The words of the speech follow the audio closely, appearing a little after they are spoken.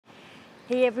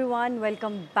Hey everyone,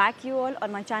 welcome back you all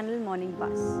on my channel Morning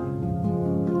Buzz.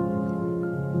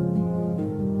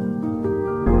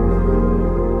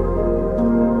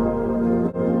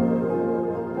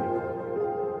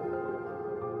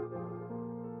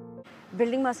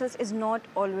 Building muscles is not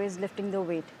always lifting the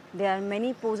weight. There are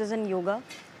many poses in yoga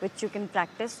which you can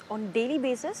practice on daily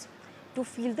basis to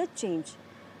feel the change.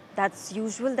 That's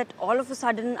usual that all of a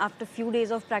sudden after few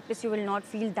days of practice you will not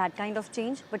feel that kind of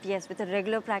change. But yes, with a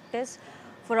regular practice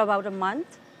for about a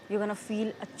month, you're gonna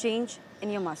feel a change in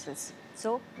your muscles.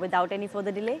 So without any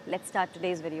further delay, let's start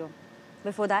today's video.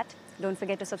 Before that, don't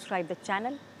forget to subscribe the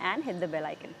channel and hit the bell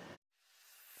icon.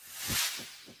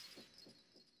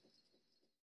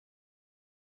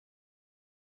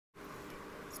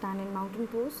 Stand in mountain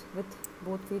pose with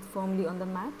both feet firmly on the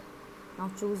mat.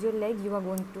 Now choose your leg you are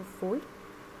going to fold.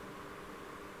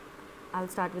 I'll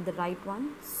start with the right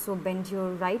one. So bend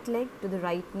your right leg to the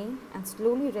right knee and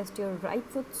slowly rest your right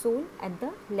foot sole at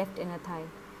the left inner thigh.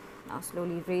 Now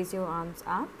slowly raise your arms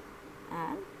up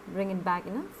and bring it back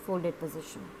in a folded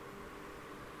position.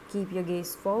 Keep your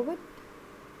gaze forward.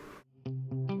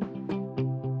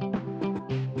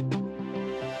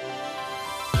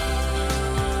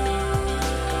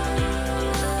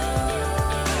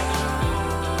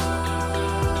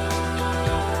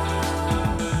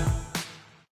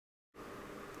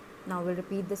 Now we'll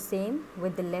repeat the same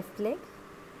with the left leg.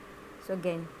 So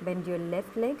again, bend your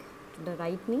left leg to the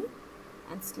right knee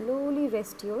and slowly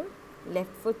rest your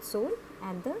left foot sole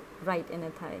at the right inner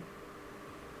thigh.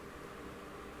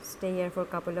 Stay here for a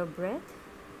couple of breaths.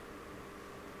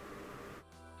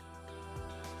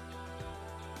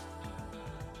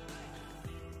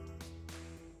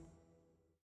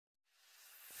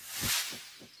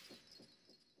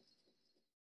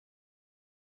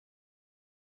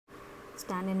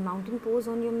 Stand in mountain pose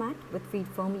on your mat with feet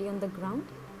firmly on the ground.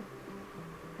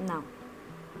 Now,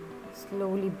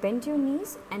 slowly bend your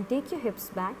knees and take your hips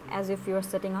back as if you are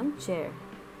sitting on chair.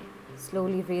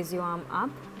 Slowly raise your arm up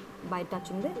by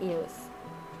touching the ears.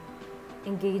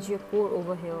 Engage your core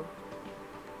over here.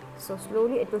 So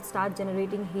slowly it will start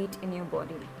generating heat in your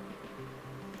body.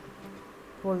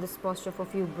 Hold this posture for a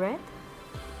few breaths.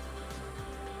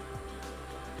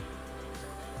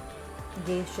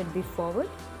 Gaze should be forward.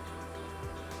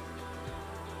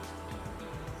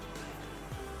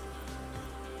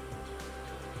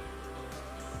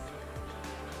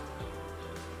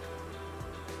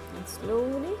 And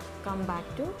slowly come back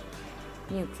to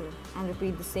neutral and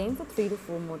repeat the same for 3 to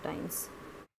 4 more times.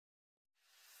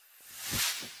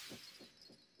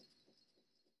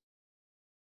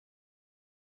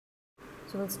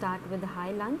 So we'll start with the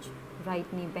high lunge,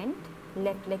 right knee bent,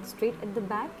 left leg straight at the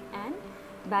back and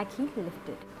back heel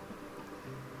lifted.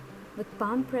 With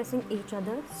palm pressing each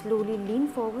other, slowly lean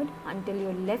forward until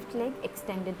your left leg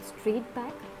extended straight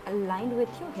back, aligned with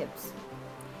your hips.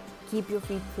 Keep your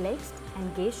feet flexed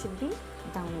and gaze should be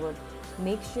downward.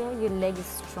 Make sure your leg is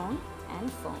strong and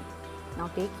firm. Now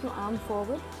take your arm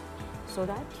forward so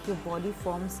that your body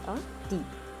forms a T.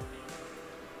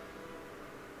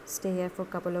 Stay here for a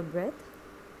couple of breaths.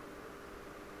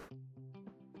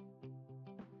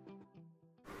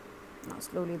 Now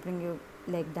slowly bring your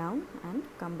leg down and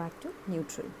come back to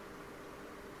neutral.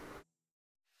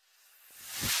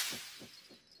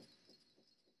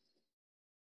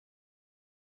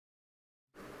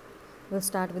 We'll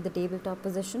start with the tabletop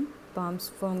position, palms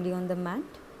firmly on the mat.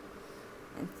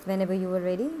 And whenever you are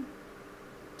ready,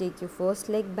 take your first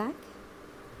leg back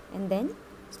and then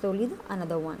slowly the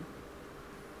another one.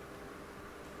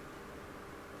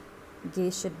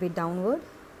 Gaze should be downward.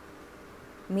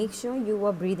 Make sure you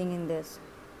are breathing in this.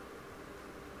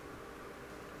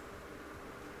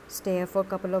 Stay here for a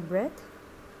couple of breaths.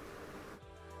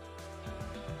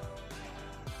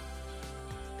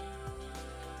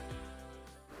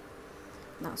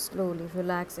 Now slowly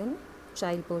relax in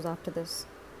child pose after this.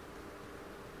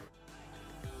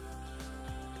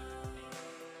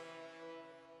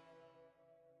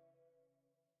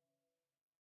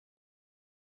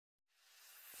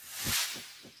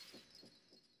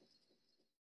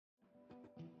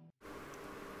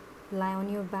 Lie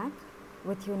on your back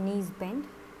with your knees bent,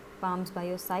 palms by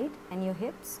your side and your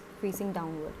hips facing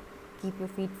downward. Keep your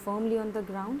feet firmly on the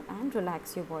ground and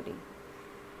relax your body.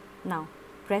 Now,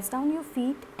 press down your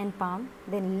feet and palm,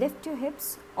 then lift your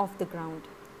hips off the ground.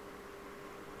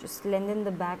 Just lengthen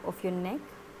the back of your neck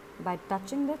by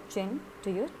touching the chin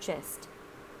to your chest.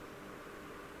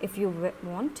 If you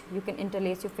want, you can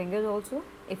interlace your fingers also.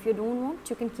 If you don't want,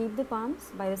 you can keep the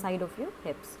palms by the side of your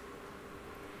hips.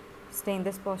 Stay in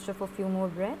this posture for a few more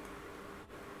breaths.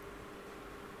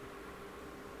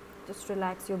 Just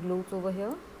relax your glutes over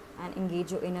here and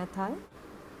engage your inner thigh.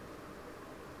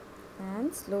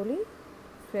 and slowly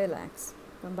relax.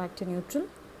 Come back to neutral.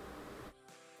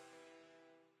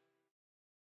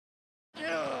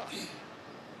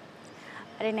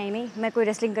 अरे नहीं, मैं कोई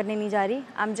wrestling करने नहीं जा रही.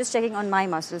 I'm just checking on my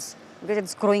muscles because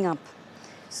it's growing up.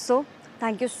 So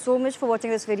thank you so much for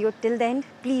watching this video till the end.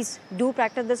 Please do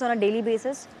practice this on a daily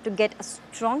basis to get a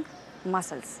strong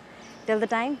muscles. Till the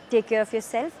time, take care of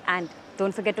yourself and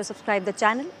don't forget to subscribe the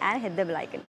channel and hit the bell icon.